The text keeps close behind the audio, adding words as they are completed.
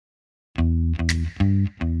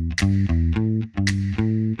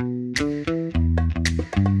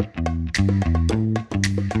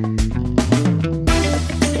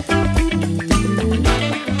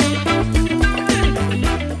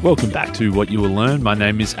Welcome back to What You Will Learn. My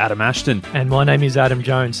name is Adam Ashton. And my name is Adam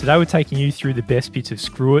Jones. Today we're taking you through the best bits of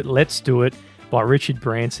Screw It, Let's Do It by Richard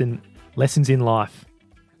Branson, Lessons in Life.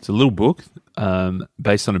 It's a little book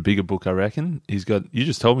based on a bigger book, I reckon. You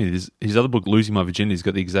just told me this, his other book, Losing My Virginity, has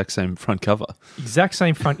got the exact same front cover. Exact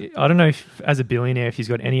same front. I don't know if, as a billionaire, if he's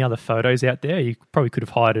got any other photos out there. You probably could have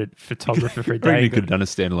hired a photographer for a day. You could have done a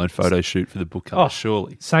standalone photo shoot for the book cover,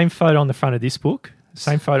 surely. Same photo on the front of this book.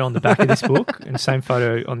 Same photo on the back of this book, and same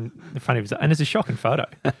photo on the front of his... And it's a shocking photo.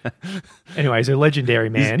 Anyway, he's a legendary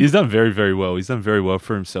man. He's done very, very well. He's done very well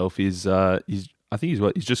for himself. He's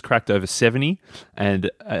just cracked over 70, and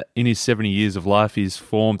in his 70 years of life, he's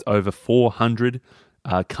formed over 400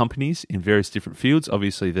 companies in various different fields.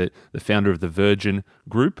 Obviously, the founder of the Virgin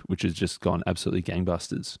Group, which has just gone absolutely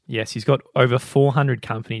gangbusters. Yes, he's got over 400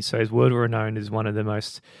 companies, so he's world renowned as one of the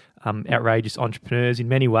most outrageous entrepreneurs in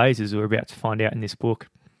many ways, as we're about to find out in this book.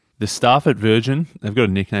 The staff at Virgin, they've got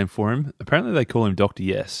a nickname for him. Apparently, they call him Dr.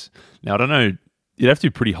 Yes. Now, I don't know. You'd have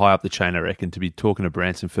to be pretty high up the chain, I reckon, to be talking to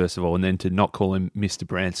Branson, first of all, and then to not call him Mr.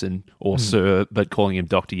 Branson or Sir, but calling him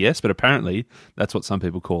Dr. Yes. But apparently, that's what some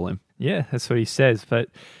people call him. Yeah, that's what he says. But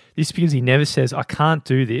this is because he never says, I can't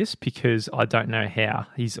do this because I don't know how.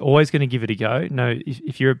 He's always going to give it a go. No,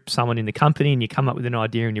 if you're someone in the company and you come up with an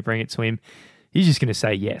idea and you bring it to him, he's just going to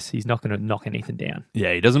say yes. He's not going to knock anything down.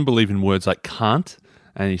 Yeah, he doesn't believe in words like can't.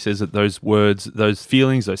 And he says that those words, those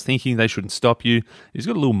feelings, those thinking, they shouldn't stop you. He's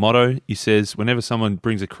got a little motto. He says whenever someone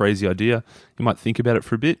brings a crazy idea, he might think about it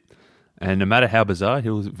for a bit. And no matter how bizarre,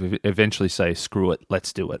 he'll eventually say, screw it,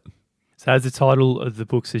 let's do it. So as the title of the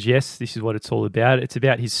book suggests, this is what it's all about. It's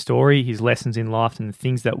about his story, his lessons in life, and the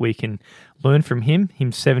things that we can learn from him.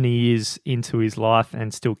 Him 70 years into his life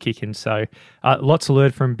and still kicking. So lots to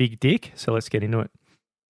learn from Big Dick. So let's get into it.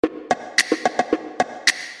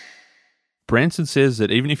 Branson says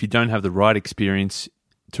that even if you don't have the right experience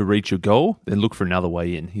to reach your goal, then look for another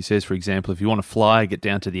way in. He says, for example, if you want to fly, get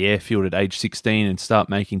down to the airfield at age 16 and start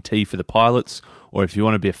making tea for the pilots, or if you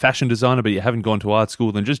want to be a fashion designer but you haven't gone to art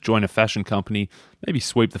school, then just join a fashion company, maybe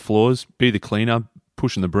sweep the floors, be the cleaner,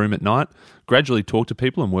 pushing the broom at night, gradually talk to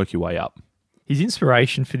people and work your way up. His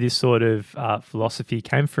inspiration for this sort of philosophy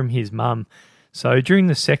came from his mum. So during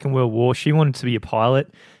the Second World War, she wanted to be a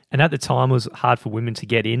pilot. And at the time, it was hard for women to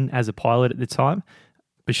get in as a pilot at the time.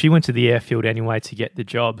 But she went to the airfield anyway to get the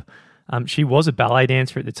job. She was a ballet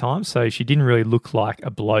dancer at the time, so she didn't really look like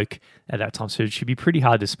a bloke at that time. So she'd be pretty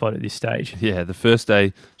hard to spot at this stage. Yeah, the first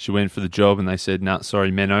day she went for the job and they said, "No,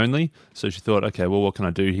 sorry, men only." So she thought, okay, well, what can I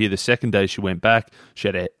do here? The second day she went back. She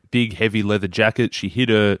had a big, heavy leather jacket. She hid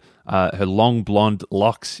her long blonde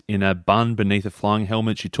locks in a bun beneath a flying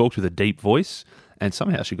helmet. She talked with a deep voice. And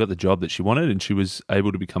somehow she got the job that she wanted and she was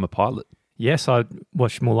able to become a pilot. Yes, I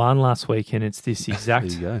watched Mulan last week and it's this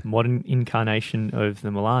exact modern incarnation of the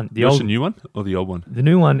Mulan. You watched the new one or the old one? The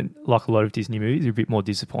new one, like a lot of Disney movies, are a bit more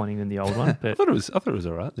disappointing than the old one. But I thought it was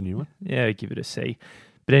all right, the new one. Yeah, I'd give it a C.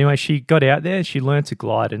 But anyway, she got out there and she learned to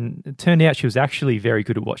glide and it turned out she was actually very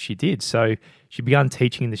good at what she did. So she began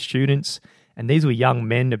teaching the students. And these were young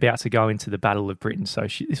men about to go into the Battle of Britain. So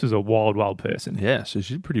this was a wild, wild person. Yeah, so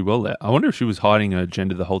she did pretty well there. I wonder if she was hiding her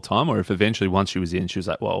gender the whole time or if eventually once she was in, she was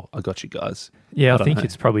like, well, I got you guys. Yeah, I think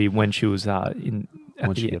it's probably when she was at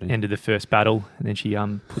the end of the first battle and then she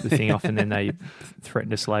put the thing off and then they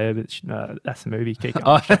threatened to slay her. But that's the movie. Keep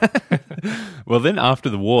going. Well, then after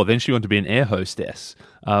the war, then she wanted to be an air hostess.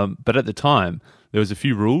 But at the time, there was a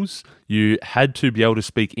few rules. You had to be able to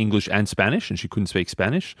speak English and Spanish, and she couldn't speak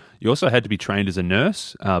Spanish. You also had to be trained as a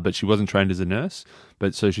nurse, but she wasn't trained as a nurse.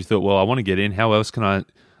 But so she thought, well, I want to get in. How else can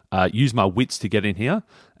I use my wits to get in here?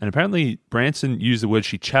 And apparently Branson used the word,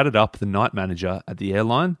 she chatted up the night manager at the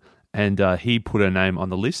airline, and he put her name on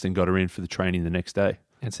the list and got her in for the training the next day.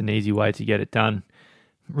 It's an easy way to get it done.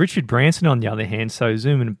 Richard Branson, on the other hand, so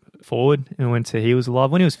zooming forward and when he was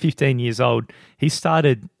alive, when he was 15 years old, he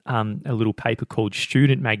started a little paper called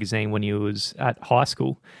Student Magazine when he was at high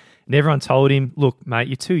school. And everyone told him, look, mate,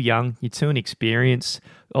 you're too young, you're too inexperienced.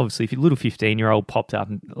 Obviously, if a little 15-year-old popped up,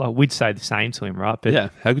 and we'd say the same to him, right? But yeah,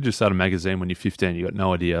 how could you start a magazine when you're 15? You got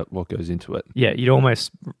no idea what goes into it. Yeah, you'd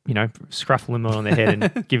almost, scruffle him on the head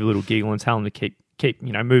and give a little giggle and tell him to keep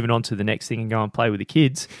moving on to the next thing and go and play with the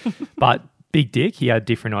kids. But Big Dick, he had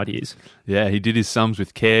different ideas. Yeah, he did his sums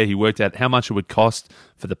with care. He worked out how much it would cost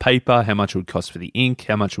for the paper, how much it would cost for the ink,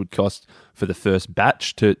 how much it would cost for the first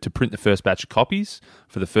batch to print the first batch of copies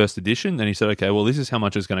for the first edition. Then he said, okay, well, this is how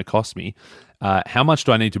much it's going to cost me. How much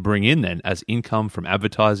do I need to bring in then as income from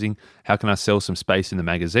advertising? How can I sell some space in the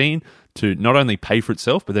magazine to not only pay for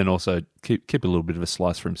itself, but then also keep a little bit of a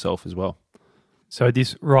slice for himself as well? So at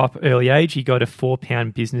this ripe early age, he got a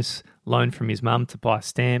 £4 business loan from his mum to buy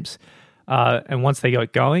stamps. And once they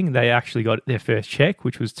got going, they actually got their first check,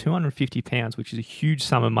 which was £250, which is a huge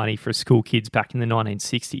sum of money for school kids back in the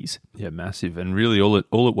 1960s. Yeah, massive. And really all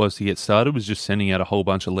it was to get started was just sending out a whole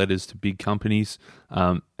bunch of letters to big companies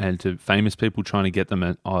and to famous people, trying to get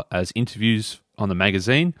them as interviews on the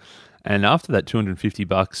magazine. And after that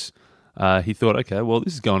 $250, he thought, okay, well,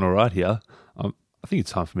 this is going all right here. I think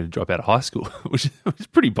it's time for me to drop out of high school, which is a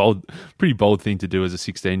pretty bold thing to do as a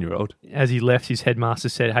 16-year-old. As he left, his headmaster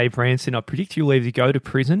said, "Hey, Branson, I predict you'll either go to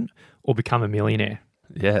prison or become a millionaire."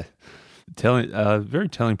 Yeah, very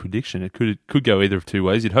telling prediction. It could go either of two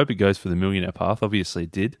ways. You'd hope it goes for the millionaire path. Obviously,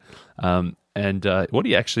 it did. And what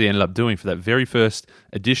he actually ended up doing for that very first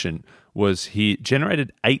edition was he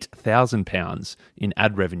generated £8,000 in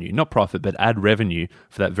ad revenue, not profit, but ad revenue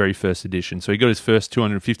for that very first edition. So he got his first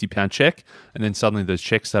 £250 check, and then suddenly those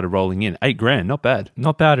checks started rolling in. $8,000, not bad.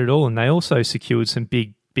 Not bad at all. And they also secured some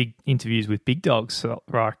big interviews with big dogs, so,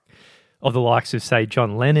 right, of the likes of, say,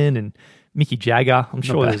 John Lennon and Mickey Jagger. I'm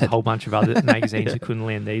sure there's a whole bunch of other magazines that couldn't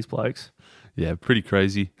land these blokes. Yeah, pretty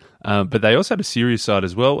crazy. But they also had a serious side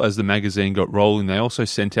as well. As the magazine got rolling, they also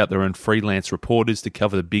sent out their own freelance reporters to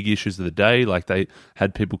cover the big issues of the day. Like they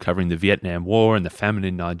had people covering the Vietnam War and the famine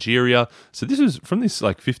in Nigeria. So this was from this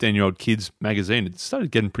like 15-year-old kids magazine. It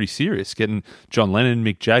started getting pretty serious, getting John Lennon,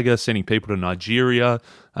 Mick Jagger, sending people to Nigeria.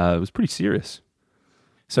 It was pretty serious.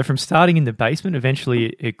 So from starting in the basement,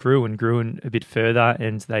 eventually it grew a bit further,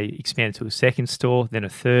 and they expanded to a second store, then a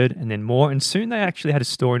third, and then more. And soon they actually had a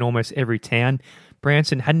store in almost every town.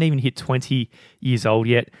 Branson hadn't even hit 20 years old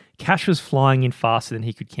yet. Cash was flying in faster than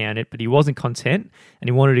he could count it, but he wasn't content, and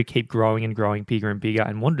he wanted to keep growing and growing bigger and bigger,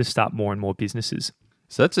 and wanted to start more and more businesses.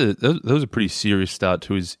 So that was a pretty serious start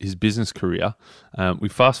to his business career. We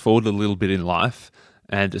fast forward a little bit in life.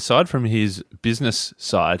 And aside from his business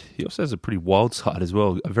side, he also has a pretty wild side as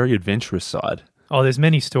well, a very adventurous side. Oh, there's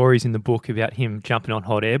many stories in the book about him jumping on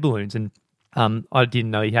hot air balloons, and I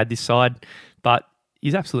didn't know he had this side, but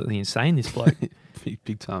he's absolutely insane, this bloke.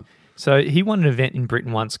 Big time. So he won an event in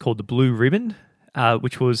Britain once called the Blue Ribbon,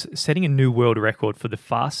 which was setting a new world record for the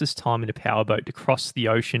fastest time in a powerboat to cross the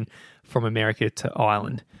ocean from America to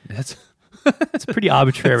Ireland. It's a pretty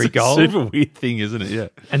arbitrary goal. Super weird thing, isn't it? Yeah.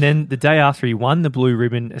 And then the day after he won the Blue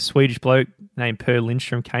Ribbon, a Swedish bloke named Per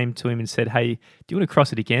Lindström came to him and said, "Hey, do you want to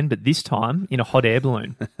cross it again, but this time in a hot air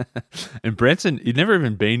balloon?" And Branson, he'd never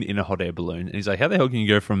even been in a hot air balloon. And he's like, how the hell can you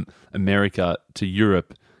go from America to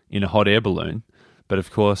Europe in a hot air balloon? But of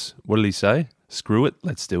course, what did he say? Screw it,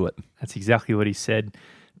 let's do it. That's exactly what he said.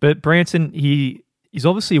 But Branson, he's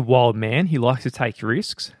obviously a wild man. He likes to take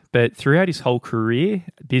risks. But throughout his whole career,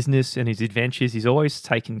 business and his adventures, he's always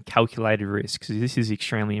taken calculated risks. This is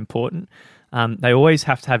extremely important. They always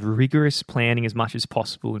have to have rigorous planning as much as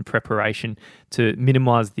possible in preparation to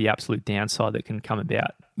minimize the absolute downside that can come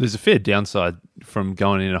about. There's a fair downside from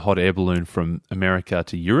going in a hot air balloon from America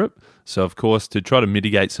to Europe. So, of course, to try to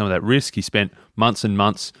mitigate some of that risk, he spent months and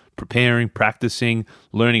months preparing, practicing,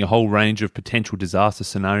 learning a whole range of potential disaster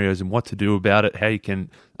scenarios and what to do about it, how you can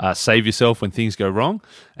save yourself when things go wrong.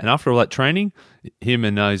 And after all that training, him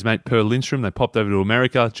and his mate Per Lindström, they popped over to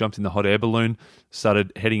America, jumped in the hot air balloon,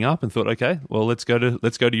 started heading up, and thought, okay, well, let's go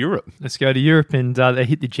to Europe. Let's go to Europe, and they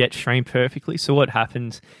hit the jet stream perfectly. So what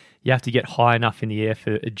happens? You have to get high enough in the air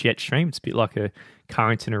for a jet stream. It's a bit like a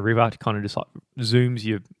current in a river. It kind of just like zooms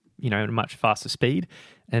you at a much faster speed.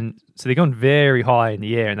 And so they're going very high in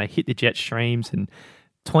the air, and they hit the jet streams, and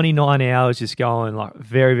 29 hours just going like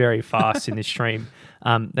very, very fast in this stream.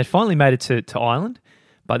 They finally made it to Ireland,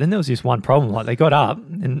 but then there was this one problem. Like they got up,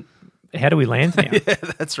 and how do we land now? Yeah,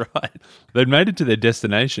 that's right. They'd made it to their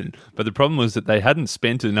destination, but the problem was that they hadn't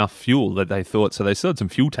spent enough fuel that they thought, so they still had some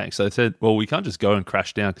fuel tanks. So they said, well, we can't just go and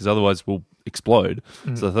crash down because otherwise we'll explode.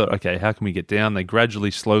 So they thought, okay, how can we get down? They gradually,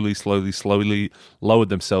 slowly lowered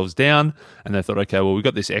themselves down, and they thought, okay, well, we've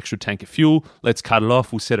got this extra tank of fuel. Let's cut it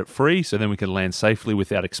off. We'll set it free so then we can land safely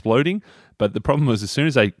without exploding. But the problem was as soon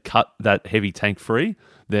as they cut that heavy tank free,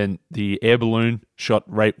 then the air balloon shot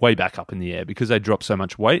way back up in the air because they dropped so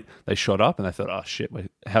much weight. They shot up, and they thought, "Oh shit!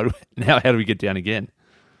 How do we get down again?"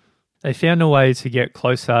 They found a way to get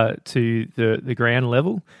closer to the ground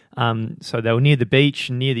level. So they were near the beach,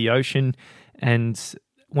 near the ocean, and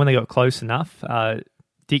when they got close enough,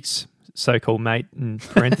 Dick's so-called mate, in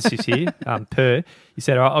parentheses here, Per, he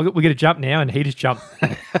said, "All right, we're going to jump now," and he just jumped.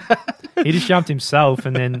 He just jumped himself,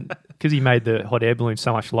 and then because he made the hot air balloon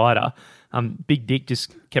so much lighter. Big Dick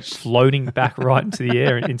just kept floating back right into the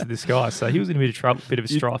air and into the sky. So he was in a bit of trouble, bit of a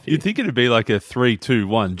strife here. You'd think it'd be like a 3, 2,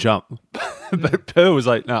 1 jump. But Per was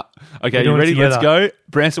like, nah, okay, you ready? Let's go.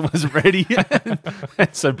 Branson wasn't ready.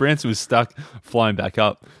 And so Branson was stuck flying back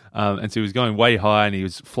up. And so he was going way high and he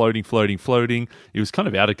was floating. He was kind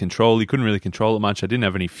of out of control. He couldn't really control it much. I didn't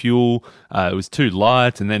have any fuel. It was too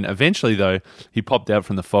light. And then eventually, though, he popped out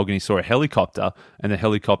from the fog and he saw a helicopter, and the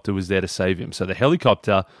helicopter was there to save him. So the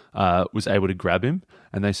helicopter was able to grab him.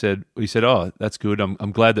 And he said, oh, that's good.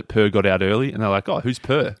 I'm glad that Per got out early. And they're like, oh, who's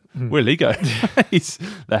Per? Where'd he go?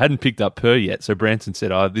 They hadn't picked up Per yet. So Branson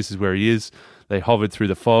said, oh, this is where he is. They hovered through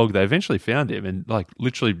the fog. They eventually found him. And like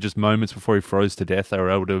literally just moments before he froze to death, they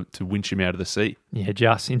were able to winch him out of the sea. Yeah,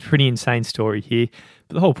 Justin, pretty insane story here.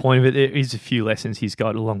 But the whole point of it, there is a few lessons he's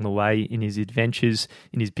got along the way in his adventures,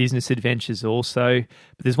 in his business adventures also.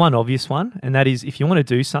 But there's one obvious one, and that is if you want to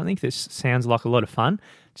do something that sounds like a lot of fun,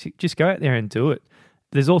 just go out there and do it.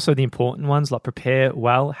 There's also the important ones like prepare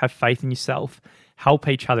well, have faith in yourself, help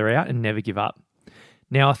each other out, and never give up.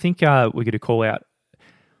 Now, I think we're going to call out,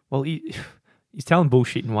 well, he's telling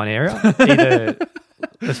bullshit in one area. Either,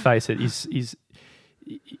 let's face it, he's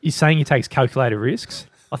saying he takes calculated risks.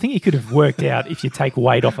 I think he could have worked out if you take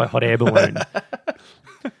weight off a hot air balloon.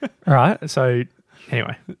 All right, so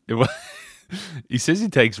anyway. He says he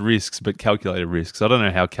takes risks, but calculated risks. I don't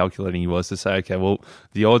know how calculating he was to say, okay, well,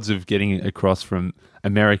 the odds of getting across from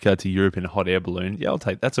America to Europe in a hot air balloon, yeah, I'll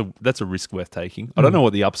take that's a risk worth taking. I don't know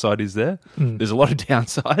what the upside is there. There's a lot of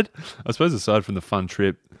downside. I suppose aside from the fun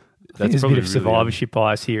trip, there's a bit of survivorship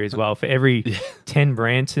bias here as well. For every 10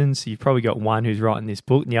 Bransons, you've probably got one who's writing this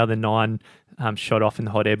book, and the other 9 shot off in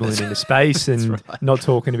the hot air balloon into space, and not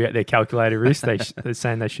talking about their calculated risk. They're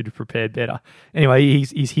saying they should have prepared better. Anyway,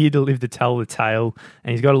 he's here to live to tell the tale,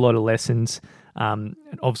 and he's got a lot of lessons. And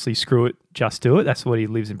obviously, screw it, just do it. That's what he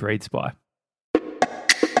lives and breathes by.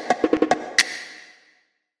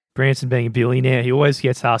 Branson being a billionaire, he always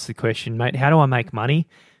gets asked the question, mate, how do I make money?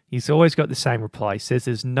 He's always got the same reply. He says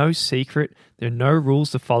there's no secret, there are no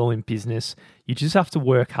rules to follow in business. You just have to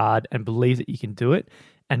work hard and believe that you can do it.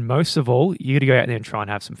 And most of all, you got to go out there and try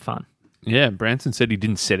and have some fun. Yeah, Branson said he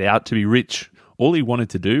didn't set out to be rich. All he wanted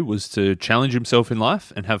to do was to challenge himself in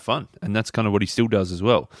life and have fun. And that's kind of what he still does as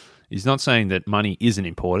well. He's not saying that money isn't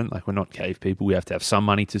important. Like, we're not cave people. We have to have some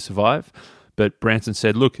money to survive. But Branson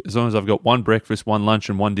said, look, as long as I've got one breakfast, one lunch,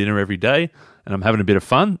 and one dinner every day, and I'm having a bit of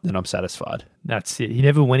fun, then I'm satisfied. That's it. He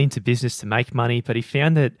never went into business to make money, but he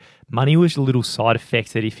found that money was a little side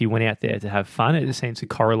effect, that if he went out there to have fun, it seems to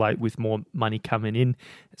correlate with more money coming in.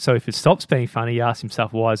 So if it stops being fun, he asks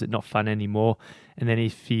himself, why is it not fun anymore? And then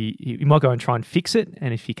if he might go and try and fix it,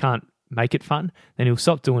 and if he can't make it fun, then he'll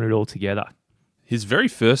stop doing it altogether. His very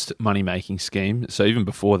first money-making scheme, so even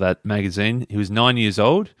before that magazine, he was 9 years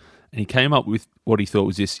old, and he came up with what he thought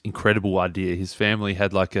was this incredible idea. His family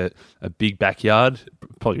had like a big backyard.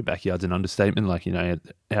 Probably backyard's an understatement. Like, you know,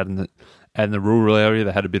 out in the rural area,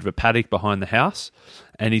 they had a bit of a paddock behind the house.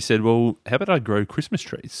 And he said, well, how about I grow Christmas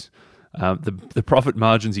trees? The profit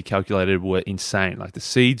margins he calculated were insane. Like, the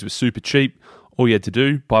seeds were super cheap. All you had to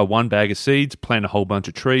do, buy one bag of seeds, plant a whole bunch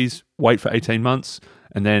of trees, wait for 18 months,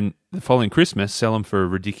 and then the following Christmas, sell them for a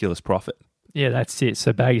ridiculous profit. Yeah, that's it.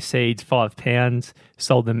 So bag of seeds, £5,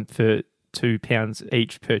 sold them for £2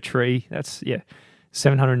 each per tree. That's,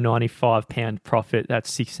 £795 profit.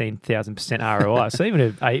 That's 16,000% ROI. So even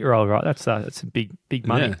an 8-year-old, right? That's a big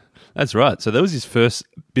money. Yeah, that's right. So that was his first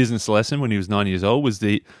business lesson when he was 9 years old, was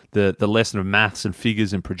the lesson of maths and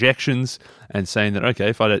figures and projections, and saying that, okay,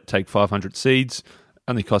 if I take 500 seeds,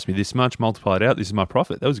 only cost me this much, multiply it out, this is my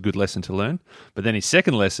profit. That was a good lesson to learn. But then his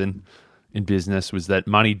second lesson in business was that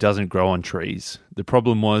money doesn't grow on trees. The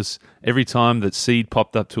problem was every time that seed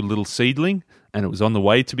popped up to a little seedling and it was on the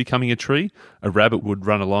way to becoming a tree, a rabbit would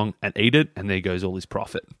run along and eat it, and there goes all his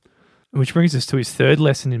profit. Which brings us to his third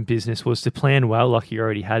lesson in business, was to plan well like he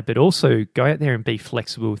already had, but also go out there and be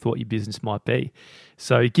flexible with what your business might be.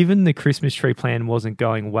 So given the Christmas tree plan wasn't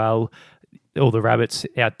going well, all the rabbits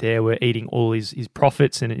out there were eating all his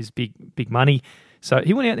profits and his big money. So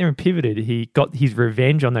he went out there and pivoted. He got his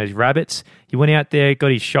revenge on those rabbits. He went out there,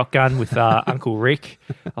 got his shotgun with Uncle Rick.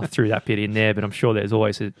 I threw that bit in there, but I'm sure there's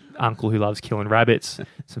always an uncle who loves killing rabbits,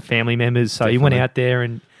 some family members. So Definitely. He went out there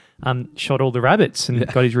and shot all the rabbits and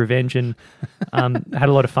got his revenge, and had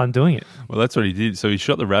a lot of fun doing it. Well, that's what he did. So he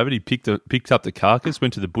shot the rabbit, he picked up the carcass,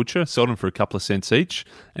 went to the butcher, sold them for a couple of cents each,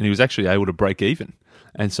 and he was actually able to break even.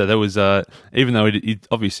 And so that was, even though he'd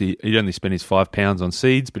only spent his £5 on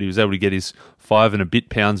seeds, but he was able to get his £5 and a bit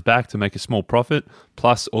back to make a small profit.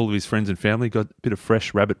 Plus, all of his friends and family got a bit of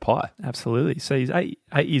fresh rabbit pie. Absolutely. So he's 8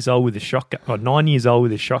 years old with a shotgun, or 9 years old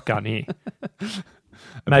with a shotgun here.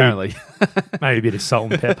 Apparently, maybe a bit of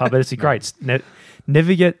salt and pepper, but it's a great.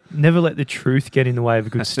 Never let the truth get in the way of a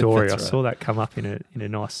good story. I saw that come up in a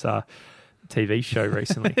nice TV show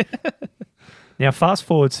recently. Now, fast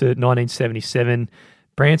forward to 1977.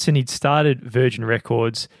 Branson, he'd started Virgin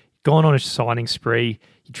Records, gone on a signing spree.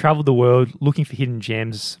 He travelled the world looking for hidden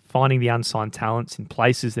gems, finding the unsigned talents in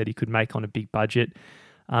places that he could make on a big budget.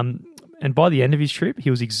 And by the end of his trip,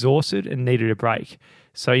 he was exhausted and needed a break.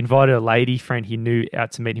 So he invited a lady friend he knew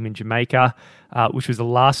out to meet him in Jamaica, which was the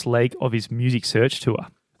last leg of his music search tour.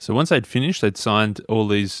 So once they'd finished, they'd signed all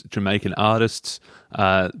these Jamaican artists,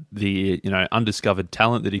 the undiscovered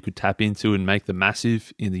talent that he could tap into and make them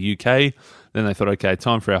massive in the UK. Then they thought, okay,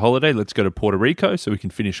 time for our holiday. Let's go to Puerto Rico so we can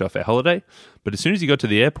finish off our holiday. But as soon as he got to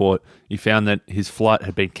the airport, he found that his flight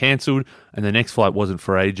had been cancelled and the next flight wasn't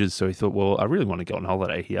for ages. So he thought, well, I really want to go on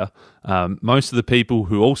holiday here. Most of the people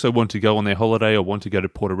who also want to go on their holiday or want to go to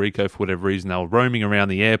Puerto Rico for whatever reason, they were roaming around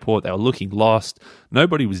the airport. They were looking lost.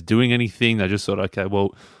 Nobody was doing anything. They just thought, okay,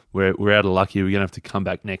 well, we're out of luck here. We're going to have to come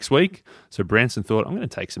back next week. So Branson thought, I'm going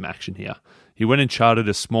to take some action here. He went and chartered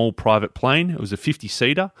a small private plane. It was a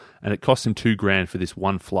 50-seater, and it cost him $2,000 for this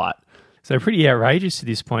one flight. So pretty outrageous to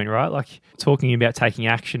this point, right? Like talking about taking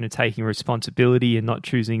action and taking responsibility and not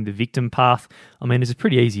choosing the victim path. I mean, it's a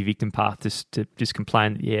pretty easy victim path to just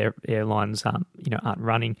complain that the airlines aren't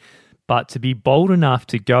running. But to be bold enough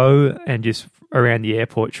to go and just around the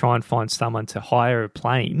airport try and find someone to hire a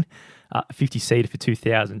plane, a 50-seater for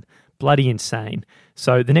 $2,000, bloody insane.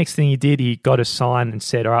 So the next thing he did, he got a sign and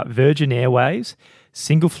said, all right, Virgin Airways,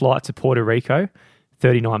 single flight to Puerto Rico,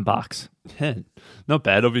 $39. Yeah, not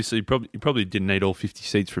bad. Obviously, he probably didn't need all 50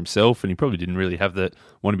 seats for himself, and he probably didn't really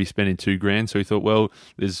want to be spending $2,000. So he thought, well,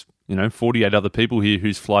 there's 48 other people here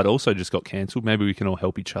whose flight also just got cancelled. Maybe we can all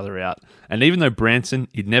help each other out. And even though Branson,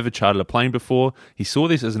 he'd never chartered a plane before, he saw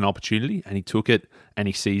this as an opportunity and he took it and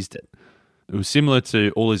he seized it. It was similar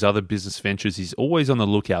to all his other business ventures. He's always on the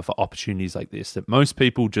lookout for opportunities like this that most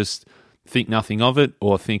people just think nothing of it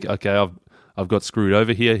or think, okay, I've got screwed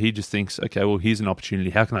over here. He just thinks, okay, well, here's an opportunity.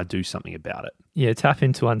 How can I do something about it? Yeah, tap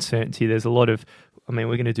into uncertainty. There's a lot of, we're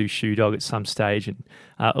going to do Shoe Dog at some stage, and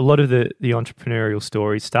a lot of the entrepreneurial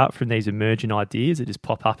stories start from these emergent ideas that just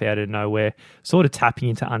pop up out of nowhere, sort of tapping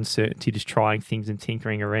into uncertainty, just trying things and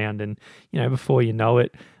tinkering around. And, before you know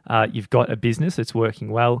it, you've got a business that's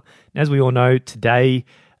working well. And as we all know today,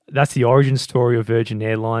 that's the origin story of Virgin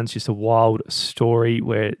Airlines, just a wild story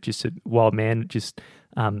where just a wild man just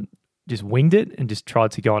winged it and just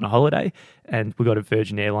tried to go on a holiday. And we got a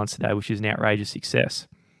Virgin Airlines today, which is an outrageous success.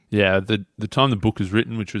 Yeah, the time the book was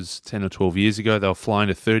written, which was 10 or 12 years ago, they were flying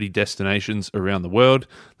to 30 destinations around the world.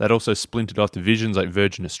 They'd also splintered off divisions like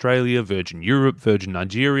Virgin Australia, Virgin Europe, Virgin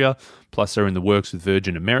Nigeria, plus they're in the works with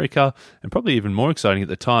Virgin America. And probably even more exciting at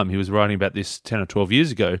the time, he was writing about this 10 or 12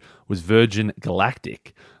 years ago, was Virgin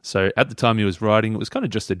Galactic. So at the time he was writing, it was kind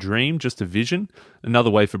of just a dream, just a vision. Another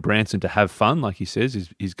way for Branson to have fun, like he says,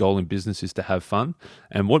 his goal in business is to have fun.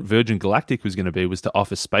 And what Virgin Galactic was going to be was to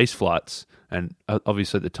offer space flights. And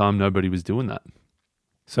obviously at the time, nobody was doing that.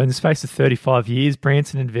 So in the space of 35 years,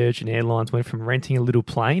 Branson and Virgin Airlines went from renting a little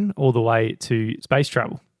plane all the way to space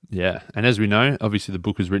travel. Yeah. And as we know, obviously the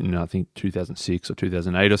book was written in, I think, 2006 or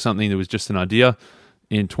 2008 or something. There was just an idea.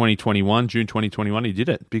 In 2021, June 2021, he did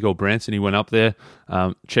it. Big old Branson, he went up there,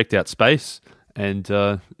 checked out space, and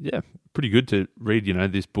pretty good to read,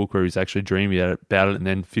 this book where he's actually dreaming about it, and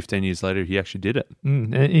then 15 years later, he actually did it.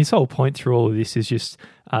 And his whole point through all of this is just,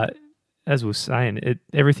 as we were saying,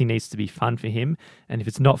 everything needs to be fun for him, and if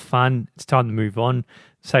it's not fun, it's time to move on.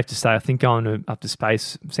 Safe to say, I think going up to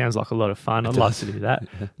space sounds like a lot of fun. I'd love to do that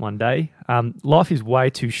one day. Life is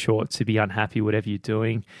way too short to be unhappy whatever you're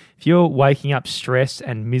doing. If you're waking up stressed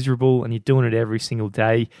and miserable and you're doing it every single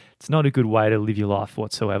day, it's not a good way to live your life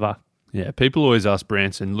whatsoever. Yeah, people always ask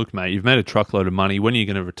Branson, look, mate, you've made a truckload of money. When are you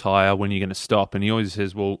going to retire? When are you going to stop? And he always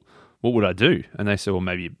says, well, what would I do? And they say, well,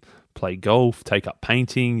 maybe play golf, take up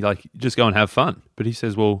painting, like just go and have fun. But he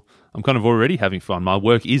says, well, I'm kind of already having fun. My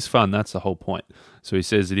work is fun. That's the whole point. So he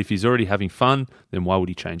says that if he's already having fun, then why would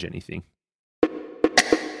he change anything?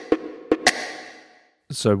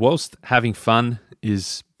 So whilst having fun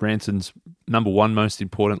is Branson's number one most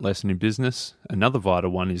important lesson in business, another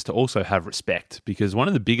vital one is to also have respect, because one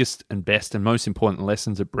of the biggest and best and most important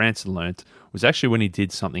lessons that Branson learnt was actually when he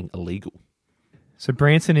did something illegal. So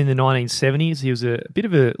Branson in the 1970s, he was a bit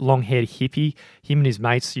of a long-haired hippie. Him and his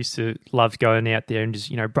mates used to love going out there and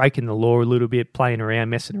just, breaking the law a little bit, playing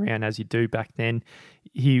around, messing around as you do back then.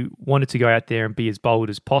 He wanted to go out there and be as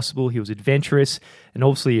bold as possible. He was adventurous and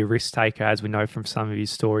obviously a risk taker, as we know from some of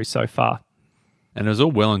his stories so far. And it was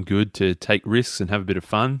all well and good to take risks and have a bit of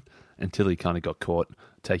fun until he kind of got caught.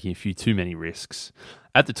 taking a few too many risks.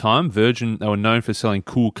 At the time, Virgin, they were known for selling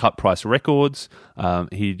cool cut price records.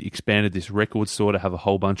 He'd expanded this record store to have a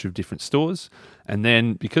whole bunch of different stores. And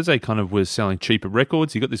then because they kind of were selling cheaper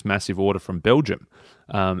records, he got this massive order from Belgium.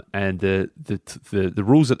 And the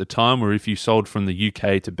rules at the time were if you sold from the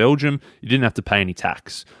UK to Belgium, you didn't have to pay any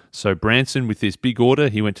tax. So Branson, with this big order,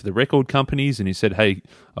 he went to the record companies and he said, hey,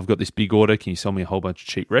 I've got this big order. Can you sell me a whole bunch of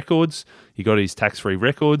cheap records? He got his tax-free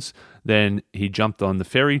records. Then he jumped on the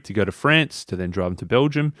ferry to go to France, to then drive them to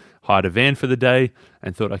Belgium, hired a van for the day,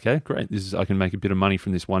 and thought, okay, great, I can make a bit of money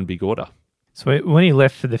from this one big order. So when he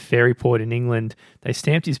left for the ferry port in England, they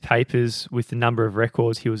stamped his papers with the number of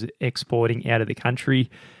records he was exporting out of the country.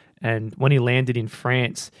 And when he landed in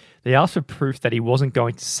France, they asked for proof that he wasn't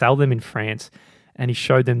going to sell them in France. And he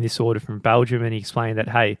showed them this order from Belgium, and he explained that,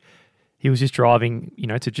 hey, he was just driving,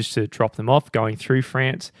 to drop them off, going through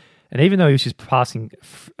France. And even though he was just passing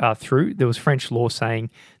through, there was French law saying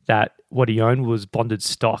that what he owned was bonded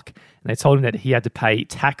stock. And they told him that he had to pay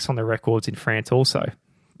tax on the records in France also.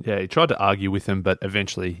 Yeah, he tried to argue with them, but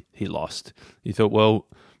eventually he lost. He thought, well,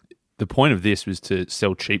 the point of this was to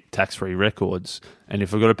sell cheap tax-free records, and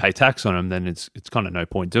if I've got to pay tax on them, then it's kind of no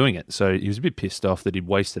point doing it. So he was a bit pissed off that he'd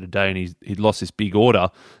wasted a day and he'd lost this big order,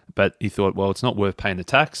 but he thought, well, it's not worth paying the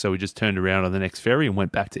tax, so he just turned around on the next ferry and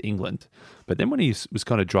went back to England. But then when he was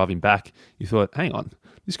kind of driving back, he thought, hang on,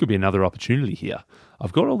 this could be another opportunity here.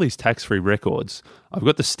 I've got all these tax-free records. I've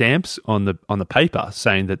got the stamps on the paper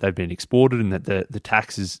saying that they've been exported and that the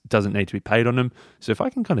taxes doesn't need to be paid on them. So if I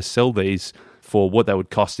can kind of sell these for what they would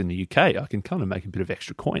cost in the UK, I can kind of make a bit of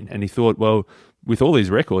extra coin. And he thought, well, with all these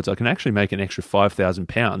records, I can actually make an extra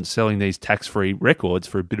 £5,000 selling these tax-free records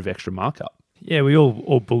for a bit of extra markup. Yeah, we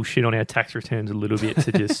all bullshit on our tax returns a little bit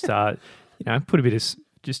to just put a bit of,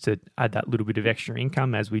 just to add that little bit of extra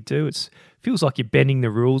income as we do. It feels like you're bending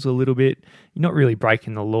the rules a little bit. You're not really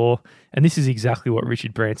breaking the law. And this is exactly what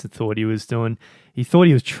Richard Branson thought he was doing. He thought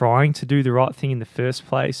he was trying to do the right thing in the first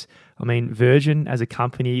place. I mean, Virgin as a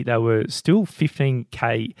company, they were still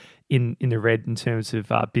 15K in the red in terms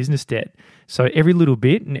of business debt. So every little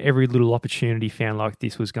bit and every little opportunity found like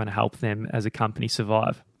this was going to help them as a company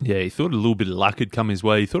survive. Yeah, he thought a little bit of luck had come his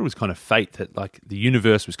way. He thought it was kind of fate that like the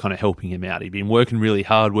universe was kind of helping him out. He'd been working really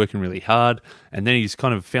hard, and then he's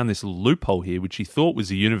kind of found this little loophole here, which he thought was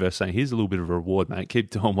the universe saying, here's a little bit of a reward, mate. Keep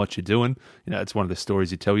doing what you're doing. It's one of the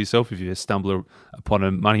stories you tell yourself if you stumble upon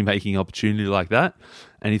a money-making opportunity like that.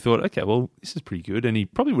 And he thought, okay, well, this is pretty good. And he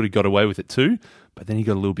probably would have got away with it too, but then he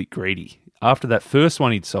got a little bit greedy. After that first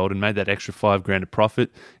one he'd sold and made that extra $5,000 of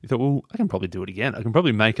profit, he thought, well, I can probably do it again. I can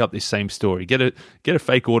probably make up this same story. Get a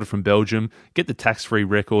fake order from Belgium, get the tax-free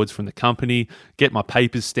records from the company, get my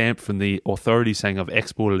papers stamped from the authorities saying I've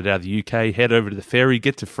exported it out of the UK, head over to the ferry,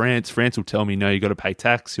 get to France. France will tell me, no, you got to pay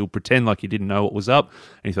tax. He'll pretend like he didn't know what was up.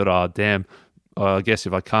 And he thought, oh, damn. I guess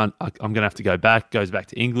if I can't, I'm going to have to go back. Goes back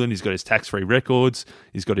to England. He's got his tax-free records.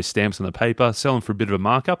 He's got his stamps on the paper. Sell them for a bit of a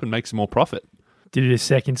markup and make some more profit. Did it a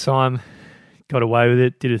second time, got away with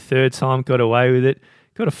it. Did a third time, got away with it.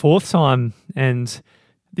 Got a fourth time, and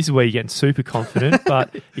this is where you're getting super confident,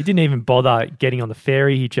 but he didn't even bother getting on the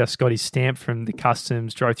ferry. He just got his stamp from the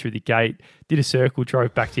customs, drove through the gate, did a circle,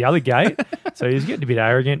 drove back to the other gate. So he was getting a bit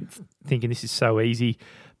arrogant, thinking this is so easy.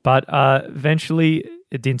 But eventually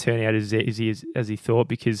it didn't turn out as easy as he thought,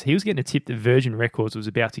 because he was getting a tip that Virgin Records was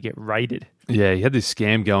about to get raided. Yeah, he had this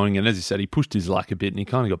scam going, and as he said, he pushed his luck a bit and he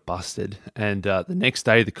kind of got busted. And the next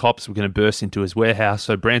day, the cops were going to burst into his warehouse.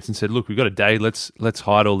 So Branson said, look, we've got a day. Let's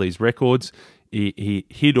hide all these records. He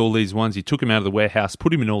hid all these ones. He took them out of the warehouse,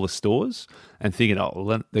 put them in all the stores, and thinking, oh,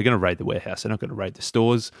 well, they're going to raid the warehouse. They're not going to raid the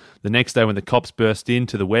stores. The next day when the cops burst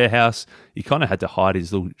into the warehouse, he kind of had to hide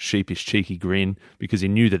his little sheepish, cheeky grin because he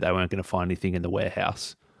knew that they weren't going to find anything in the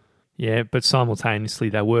warehouse. Yeah, but simultaneously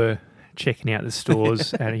they were checking out the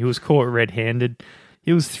stores and he was caught red-handed.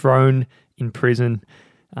 He was thrown in prison,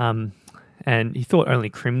 and he thought only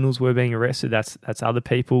criminals were being arrested. That's other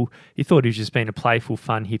people. He thought he was just being a playful,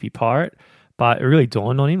 fun, hippie pirate. But it really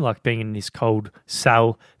dawned on him, like being in this cold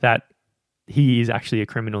cell, that he is actually a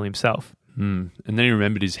criminal himself. And then he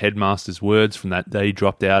remembered his headmaster's words from that day he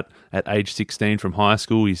dropped out at age 16 from high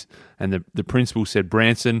school. And the principal said,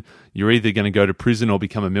 Branson, you're either going to go to prison or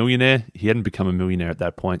become a millionaire. He hadn't become a millionaire at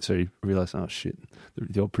that point, so he realised, oh, shit,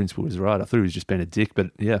 the old principal was right. I thought he was just being a dick,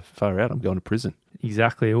 but yeah, far out, I'm going to prison.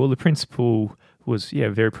 Exactly. Well, the principal was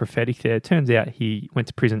very prophetic there. It turns out he went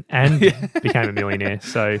to prison and became a millionaire.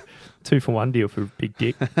 So 2-for-1 deal for Big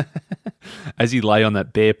Dick. As he lay on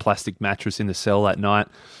that bare plastic mattress in the cell that night,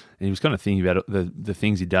 And he was kind of thinking about the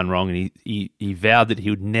things he'd done wrong, and he vowed that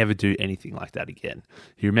he would never do anything like that again.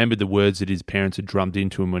 He remembered the words that his parents had drummed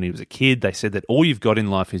into him when he was a kid. They said that all you've got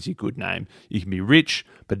in life is your good name. You can be rich,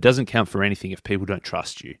 but it doesn't count for anything if people don't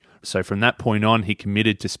trust you. So from that point on, he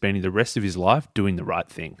committed to spending the rest of his life doing the right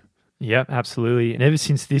thing. Yeah, absolutely. And ever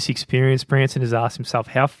since this experience, Branson has asked himself,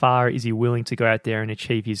 how far is he willing to go out there and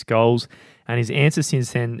achieve his goals? And his answer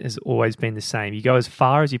since then has always been the same. You go as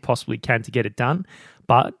far as you possibly can to get it done,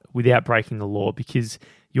 but without breaking the law, because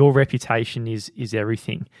your reputation is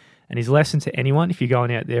everything. And his lesson to anyone, if you're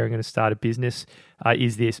going out there and going to start a business,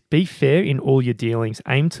 is this: be fair in all your dealings,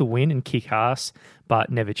 aim to win and kick ass, but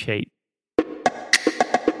never cheat.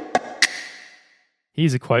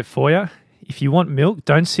 Here's a quote for you. If you want milk,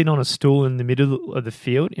 don't sit on a stool in the middle of the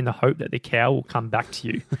field in the hope that the cow will come back to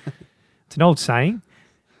you. It's an old saying.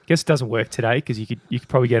 I guess it doesn't work today because you could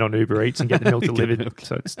probably get on Uber Eats and get the milk delivered. Milk.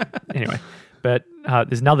 So it's, anyway, but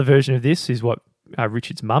there's another version of this. Is what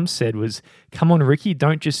Richard's mum said was, "Come on, Ricky,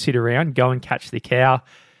 don't just sit around. Go and catch the cow."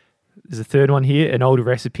 There's a third one here. An old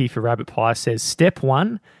recipe for rabbit pie says, "Step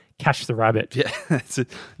 1. Catch the rabbit." Yeah, that's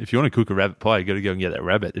it. If you want to cook a rabbit pie, you got to go and get that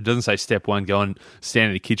rabbit. It doesn't say step 1, go and stand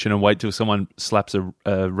in the kitchen and wait till someone slaps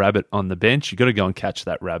a rabbit on the bench. You got to go and catch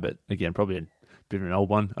that rabbit. Again, probably a bit of an old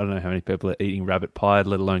one. I don't know how many people are eating rabbit pie,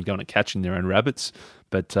 let alone going and catching their own rabbits.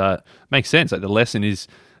 But makes sense. Like, the lesson is,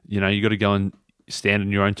 you got to go and stand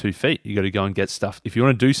on your own 2 feet. You got to go and get stuff. If you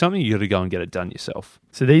want to do something, you got to go and get it done yourself.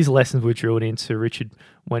 So these lessons were drilled into Richard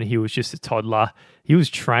when he was just a toddler. He was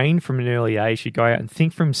trained from an early age to go out and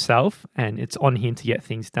think for himself, and it's on him to get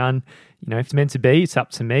things done. If it's meant to be, it's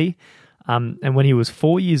up to me. And when he was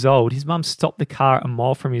 4 years old, his mum stopped the car a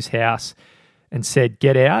mile from his house and said,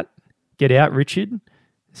 get out, Richard.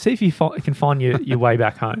 See if you can find your way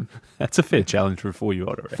back home. That's a fair challenge for a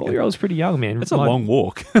 4-year-old, I reckon. 4-year-old's pretty young, man. That's a long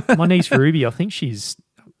walk. My niece Ruby, I think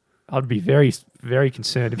I'd be very, very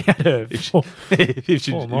concerned about her. If you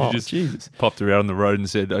just Jesus. popped her out on the road and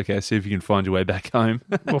said, okay, see if you can find your way back home.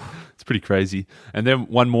 It's pretty crazy. And then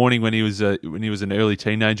one morning when he was an early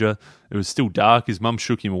teenager, it was still dark. His mum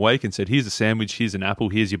shook him awake and said, here's a sandwich, here's an apple,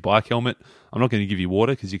 here's your bike helmet. I'm not going to give you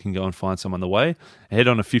water because you can go and find some on the way. Head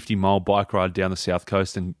on a 50-mile bike ride down the south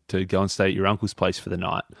coast and to go and stay at your uncle's place for the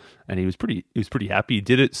night. And he was pretty happy. He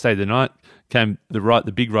did it, stayed the night, came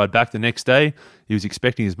the big ride back the next day. He was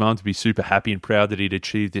expecting his mum to be super happy and proud that he'd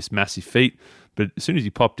achieved this massive feat. But as soon as he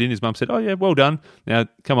popped in, his mum said, oh yeah, well done. Now,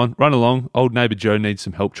 come on, run along. Old neighbour Joe needs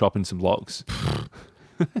some help chopping some logs.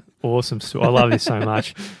 Awesome. I love this so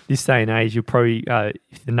much. This day and age, you'll probably,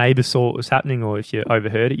 if the neighbour saw what was happening or if you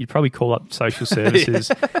overheard it, you'd probably call up social services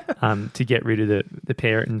to get rid of the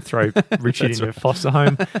parent and throw Richard into a foster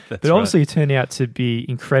home. But obviously, it turned out to be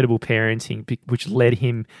incredible parenting, which led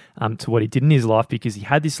him to what he did in his life, because he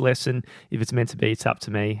had this lesson: if it's meant to be, it's up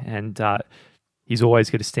to me. And he's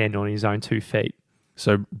always got to stand on his own 2 feet.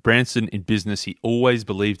 So Branson, in business, he always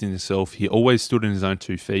believed in himself. He always stood on his own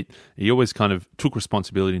 2 feet. He always kind of took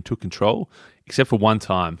responsibility and took control, except for one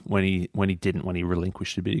time when he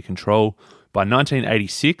relinquished a bit of control. By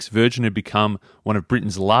 1986, Virgin had become one of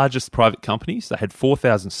Britain's largest private companies. They had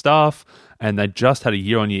 4,000 staff, and they just had a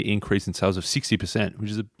year-on-year increase in sales of 60%,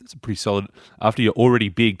 which is that's a pretty solid. After you're already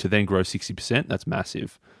big, to then grow 60%, that's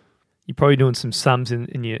massive. You're probably doing some sums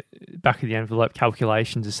in your back of the envelope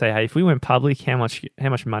calculations to say, hey, if we went public, how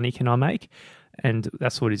much money can I make? And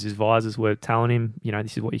that's what his advisors were telling him.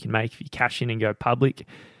 This is what you can make if you cash in and go public.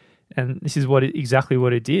 And this is exactly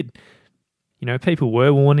what it did. People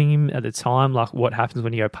were warning him at the time, like, what happens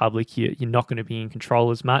when you go public? You're not going to be in control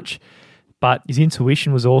as much. But his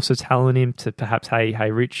intuition was also telling him to perhaps,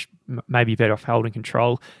 hey, Rich, maybe better off holding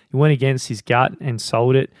control. He went against his gut and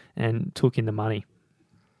sold it and took in the money.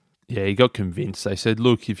 Yeah, he got convinced. They said,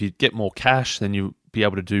 look, if you get more cash, then you'll be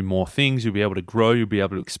able to do more things. You'll be able to grow. You'll be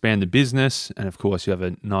able to expand the business. And of course, you have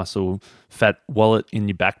a nice little fat wallet in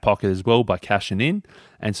your back pocket as well by cashing in.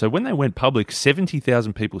 And so when they went public,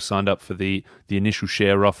 70,000 people signed up for the initial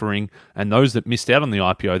share offering. And those that missed out on the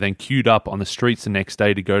IPO then queued up on the streets the next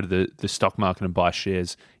day to go to the stock market and buy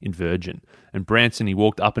shares in Virgin. And Branson, he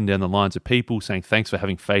walked up and down the lines of people saying, thanks for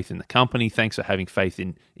having faith in the company. Thanks for having faith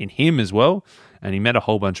in him as well. And he met a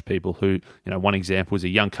whole bunch of people who, one example was a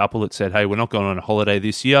young couple that said, hey, we're not going on a holiday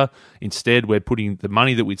this year. Instead, we're putting the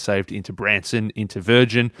money that we'd saved into Branson, into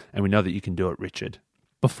Virgin, and we know that you can do it, Richard.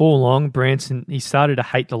 Before long, Branson, he started to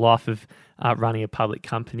hate the life of running a public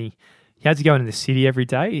company. He had to go into the city every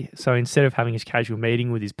day. So instead of having his casual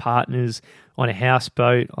meeting with his partners on a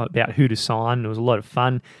houseboat about who to sign, it was a lot of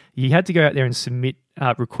fun. He had to go out there and submit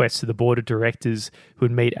requests to the board of directors who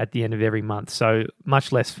would meet at the end of every month. So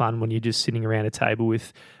much less fun when you're just sitting around a table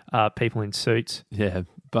with people in suits. Yeah,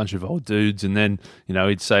 bunch of old dudes, and then,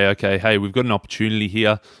 he'd say, okay, hey, we've got an opportunity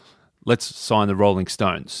here. Let's sign the Rolling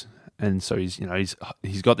Stones. And so he's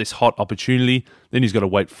got this hot opportunity. Then he's got to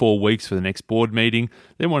wait 4 weeks for the next board meeting.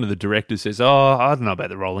 Then one of the directors says, "Oh, I don't know about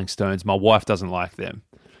the Rolling Stones. My wife doesn't like them."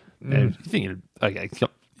 And you're thinking, okay,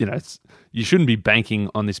 you shouldn't be banking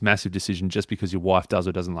on this massive decision just because your wife does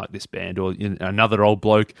or doesn't like this band. Or another old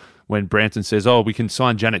bloke, when Branson says, "Oh, we can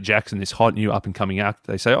sign Janet Jackson, this hot new up and coming act,"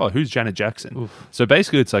 they say, "Oh, who's Janet Jackson?" Oof. So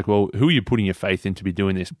basically, it's like, well, who are you putting your faith in to be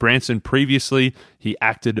doing this? Branson previously, he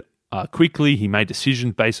acted quickly. He made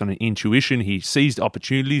decisions based on an intuition. He seized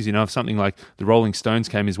opportunities. If something like the Rolling Stones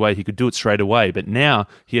came his way, he could do it straight away. But now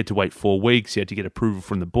he had to wait 4 weeks. He had to get approval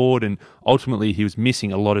from the board, and ultimately he was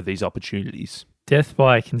missing a lot of these opportunities. Death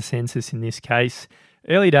by consensus in this case.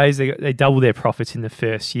 Early days, they doubled their profits in the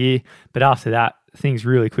first year, but after that, things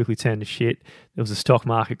really quickly turned to shit. There was a stock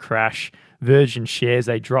market crash. Virgin shares,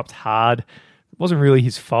 they dropped hard. It wasn't really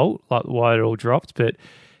his fault, like why it all dropped, but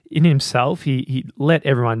in himself, he let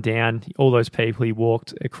everyone down. All those people he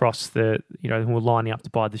walked across who were lining up to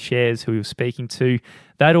buy the shares, who he was speaking to,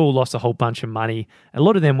 they'd all lost a whole bunch of money. A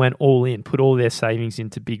lot of them went all in, put all their savings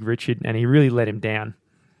into Big Richard, and he really let him down.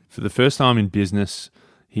 For the first time in business,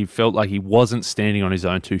 he felt like he wasn't standing on his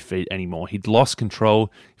own 2 feet anymore. He'd lost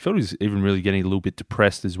control. He felt he was even really getting a little bit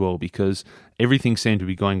depressed as well, because everything seemed to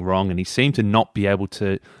be going wrong, and he seemed to not be able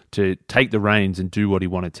to take the reins and do what he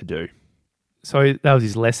wanted to do. So that was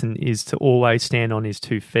his lesson, is to always stand on his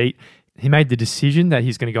 2 feet. He made the decision that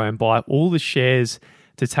he's going to go and buy all the shares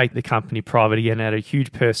to take the company private again at a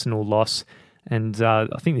huge personal loss. And I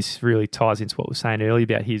think this really ties into what we were saying earlier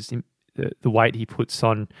about the weight he puts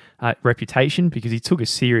on reputation, because he took a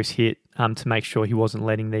serious hit to make sure he wasn't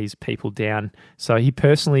letting these people down. So he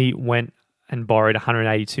personally went and borrowed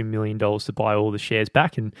 $182 million to buy all the shares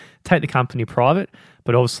back and take the company private.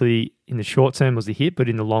 But obviously, in the short term was a hit, but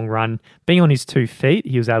in the long run, being on his 2 feet,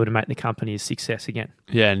 he was able to make the company a success again.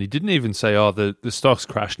 Yeah, and he didn't even say, "Oh, the stock's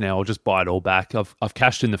crashed now, I'll just buy it all back. I've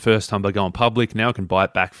cashed in the first time by going public, now I can buy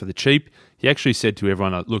it back for the cheap." He actually said to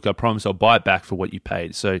everyone, "Look, I promise I'll buy it back for what you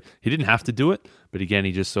paid." So he didn't have to do it, but again,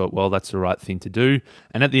 he just thought, well, that's the right thing to do.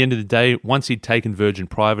 And at the end of the day, once he'd taken Virgin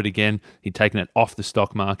private again, he'd taken it off the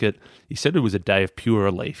stock market, he said it was a day of pure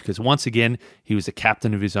relief, because once again, he was the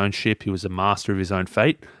captain of his own ship, he was a master of his own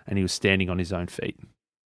fate, and he was standing on his own feet.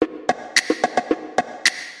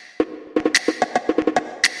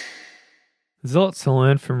 There's lots to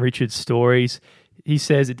learn from Richard's stories. He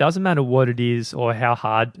says it doesn't matter what it is or how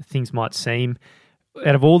hard things might seem.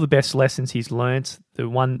 Out of all the best lessons he's learnt,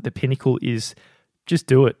 the pinnacle is just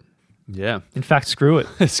do it. Yeah. In fact, screw it.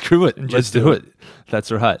 Screw it. Let's do it.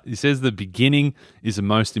 That's right. He says the beginning is the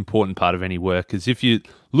most important part of any work, because if you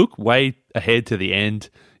look way ahead to the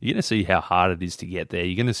end, you're going to see how hard it is to get there.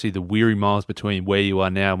 You're going to see the weary miles between where you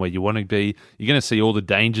are now and where you want to be. You're going to see all the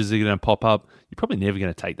dangers that are going to pop up. You're probably never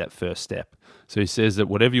going to take that first step. So he says that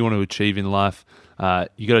whatever you want to achieve in life,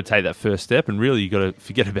 you got to take that first step, and really you got to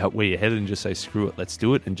forget about where you're headed and just say, screw it, let's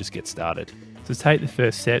do it, and just get started. So take the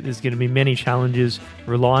first step. There's going to be many challenges.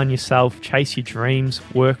 Rely on yourself, chase your dreams,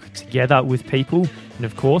 work together with people, and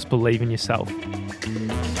of course, believe in yourself.